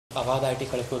Awaaz IIT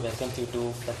Kharagpur welcomes you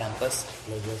to the campus.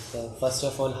 Pleasure. So first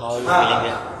of all, how are you feeling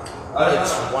here?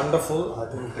 It's wonderful. I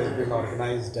think it has been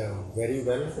organized very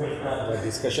well. The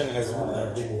discussion has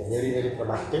been very, very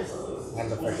productive, and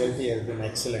the faculty has been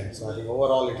excellent. So I think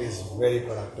overall it is very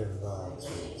productive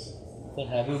experience. So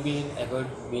have you ever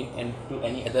been into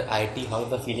any other IIT? How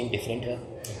is the feeling different here?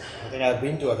 I think I've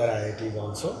been to other IITs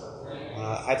also.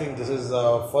 I think this is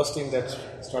the first thing that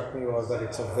struck me was that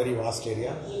it's a very vast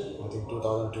area. I think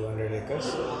 2,200 acres,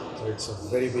 so it's a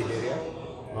very big area.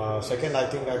 Second, I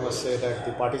think I must say that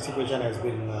the participation has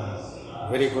been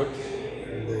very good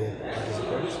in the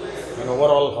participants, and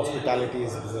overall hospitality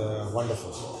is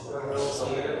wonderful.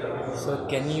 So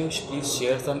can you please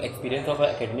share some experience of an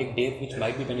academic day which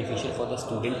might be beneficial for the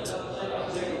students?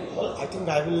 Well, I think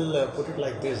I will put it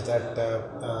like this, that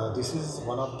this is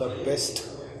one of the best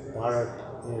part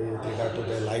with regard to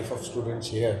the life of students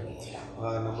here.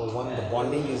 Number one, the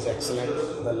bonding is excellent,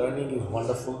 the learning is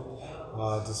wonderful,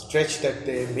 the stretch that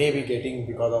they may be getting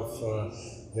because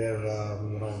of their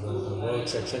the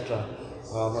works, etc.,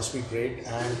 must be great,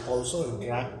 and also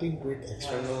interacting with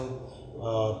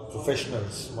external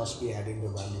professionals must be adding the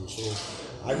value. So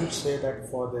I would say that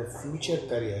for their future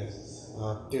career,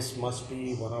 this must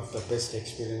be one of the best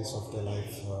experience of their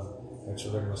life that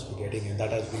student must be getting, and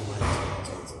that has been my experience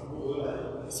also.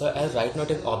 So as right now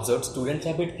it is observed, students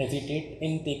a bit hesitate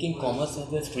in taking commerce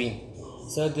as a stream.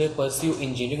 So they pursue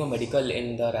engineering or medical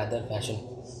in the rather fashion.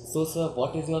 So sir,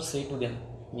 what is your say to them?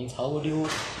 Means how would you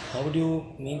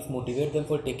motivate them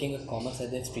for taking a commerce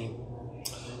as a stream?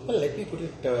 Well, let me put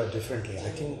it differently. I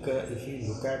think if you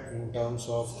look at in terms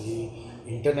of the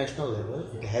international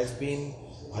level, it has been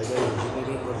either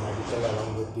engineering or medical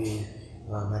along with the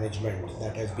management.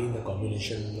 That has been the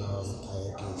combination with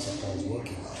IIT, etc. is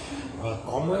working.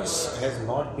 Commerce has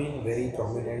not been very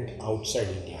prominent outside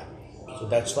India. So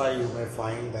that's why you may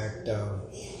find that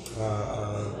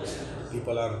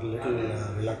people are a little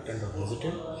reluctant or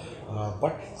hesitant.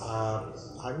 But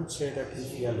I would say that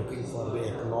if we are looking for the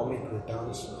economic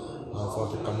returns for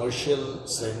the commercial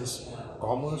sense,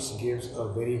 commerce gives a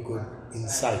very good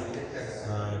insight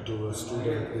to a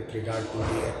student with regard to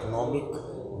the economic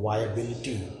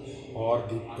viability or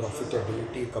the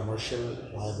profitability, commercial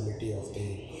viability of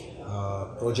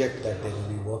the project that they will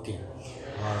be working.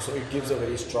 So it gives a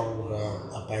very strong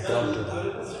background to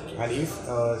that. And if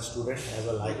a student has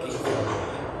a liking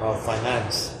for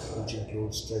finance, which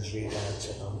includes treasury,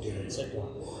 tax, accounting, etc.,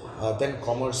 then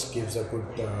commerce gives a good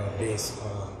base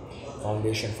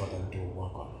foundation for them to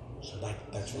work on. So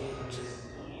that's what I would say.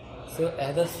 So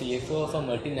as a CFO of a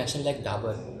multinational like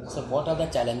Dabur, so what are the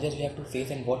challenges we have to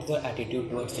face and what is your attitude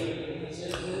towards it?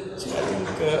 See, I think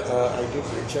I did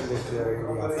mention it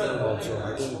in the afternoon also.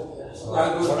 I think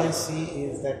what I see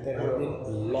is that there have been a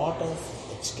lot of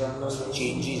external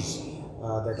changes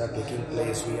that are taking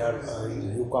place. We are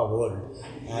in VUCA world,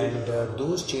 and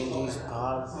those changes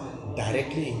are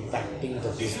directly impacting the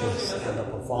business and the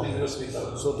performance.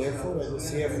 So therefore, as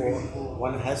a CFO,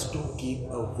 one has to keep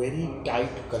a very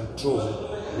tight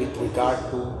control with regard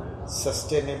to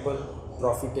sustainable,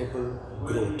 profitable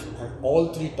growth, and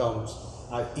all three terms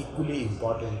are equally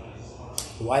important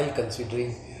while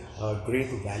considering great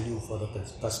value for the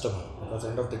customer, because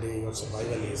end of the day your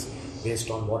survival is based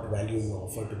on what value you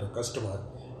offer to the customer,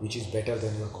 which is better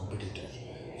than your competitor.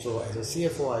 So as a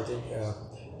CFO, I think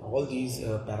all these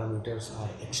parameters are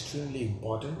extremely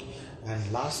important,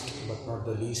 and last but not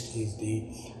the least is the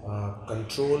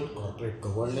control, corporate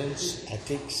governance,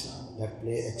 ethics that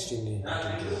play extremely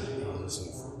important role as a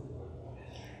CFO.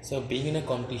 So being in a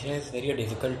competition is very a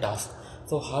difficult task.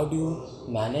 So how do you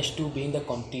manage to be in the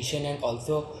competition and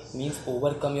also means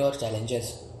overcome your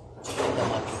challenges in the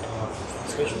market?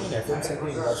 Especially in FMCG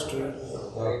industry,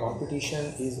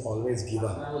 competition is always given.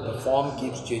 The form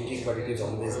keeps changing, but it is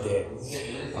always there.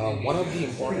 One of the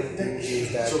important things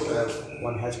is that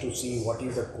one has to see what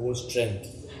is the core strength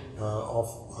of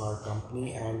our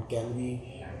company, and can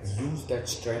we use that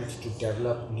strength to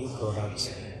develop new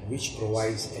products which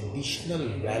provides additional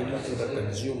value to the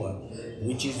consumer,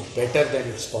 which is better than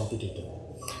its competitor,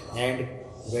 and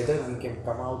whether we can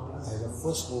come out as a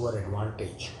first mover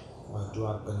advantage to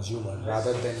our consumer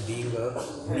rather than being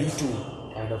a me too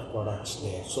kind of products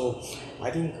there. So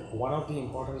I think one of the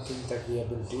important things that we have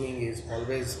been doing is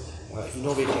always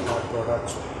innovating our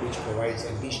products which provides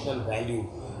additional value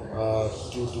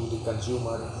to the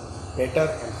consumer better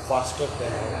and faster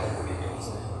than our competitors.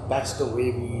 That's the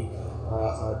way we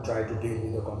try to deal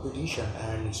with the competition,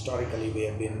 and historically we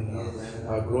have been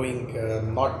growing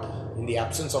not in the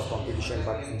absence of competition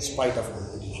but in spite of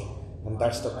competition, and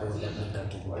that's the core that we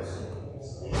continue.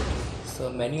 So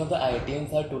many of the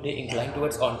IITians are today inclined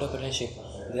towards entrepreneurship.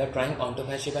 They are trying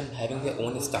entrepreneurship and having their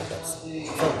own startups.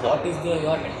 So what is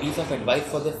your piece of advice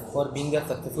for being a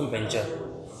successful venture?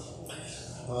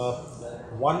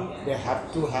 One, they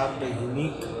have to have the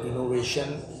unique innovation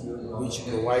which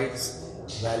provides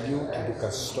value to the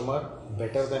customer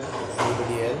better than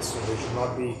anybody else. So they should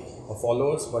not be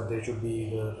followers, but they should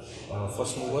be the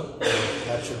first mover.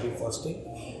 That should be first thing.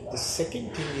 The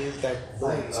second thing is that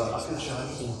though it's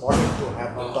important to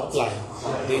have the top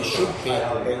line, they should pay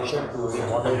attention to the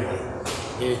bottom line.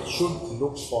 They should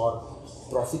look for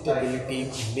profitability,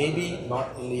 maybe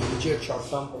not in the immediate short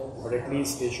term, but at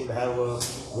least they should have a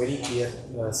very clear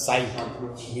sight,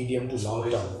 medium to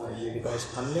long term. Because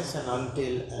unless and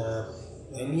until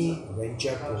any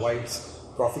venture provides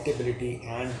profitability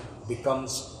and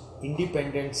becomes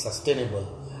independent,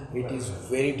 sustainable, it is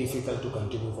very difficult to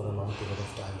continue for a long period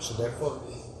of time. So therefore,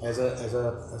 as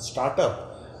a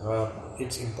startup,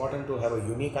 it's important to have a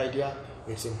unique idea.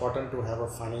 It's important to have a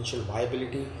financial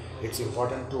viability. It's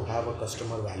important to have a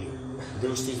customer value.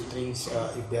 Those three things,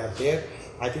 if they are there,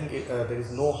 I think there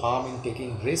is no harm in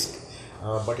taking risk.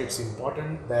 But it's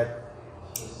important that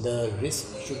the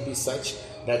risk should be such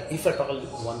that if at all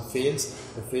one fails,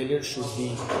 the failure should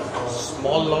be a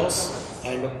small loss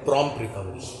and a prompt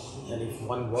recovery. And if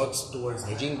one works towards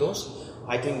hedging those,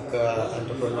 I think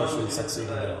entrepreneurs will succeed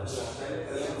in the long run.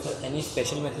 So any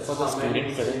special message for the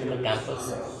students present in the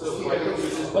campus?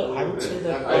 Well, I would say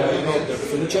that the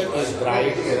future is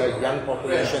bright. There are young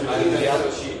population in India,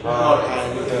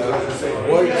 and the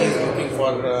world is looking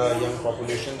for young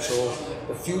population. So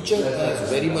the future is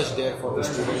very much there for the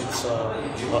students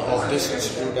of this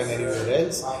institute and anywhere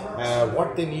else.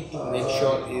 What they need to make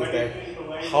sure is that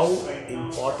how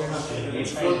important and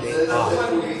useful they are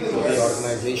to the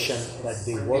organization that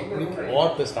they work with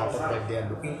or the startup that they are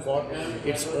looking for.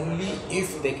 It's only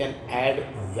if they can add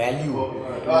value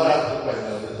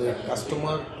to the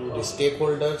customer, to the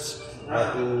stakeholders,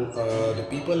 to the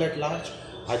people at large.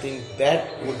 I think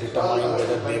that would determine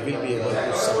whether they will be able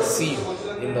to succeed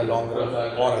in the long run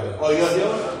or otherwise.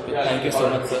 Thank you so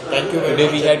much, sir. Thank you very Today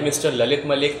much. we had Mr. Lalit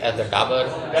Malik as the Dabur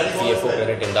CFO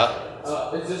present in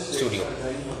the studio.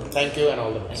 Thank you and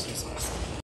all the best.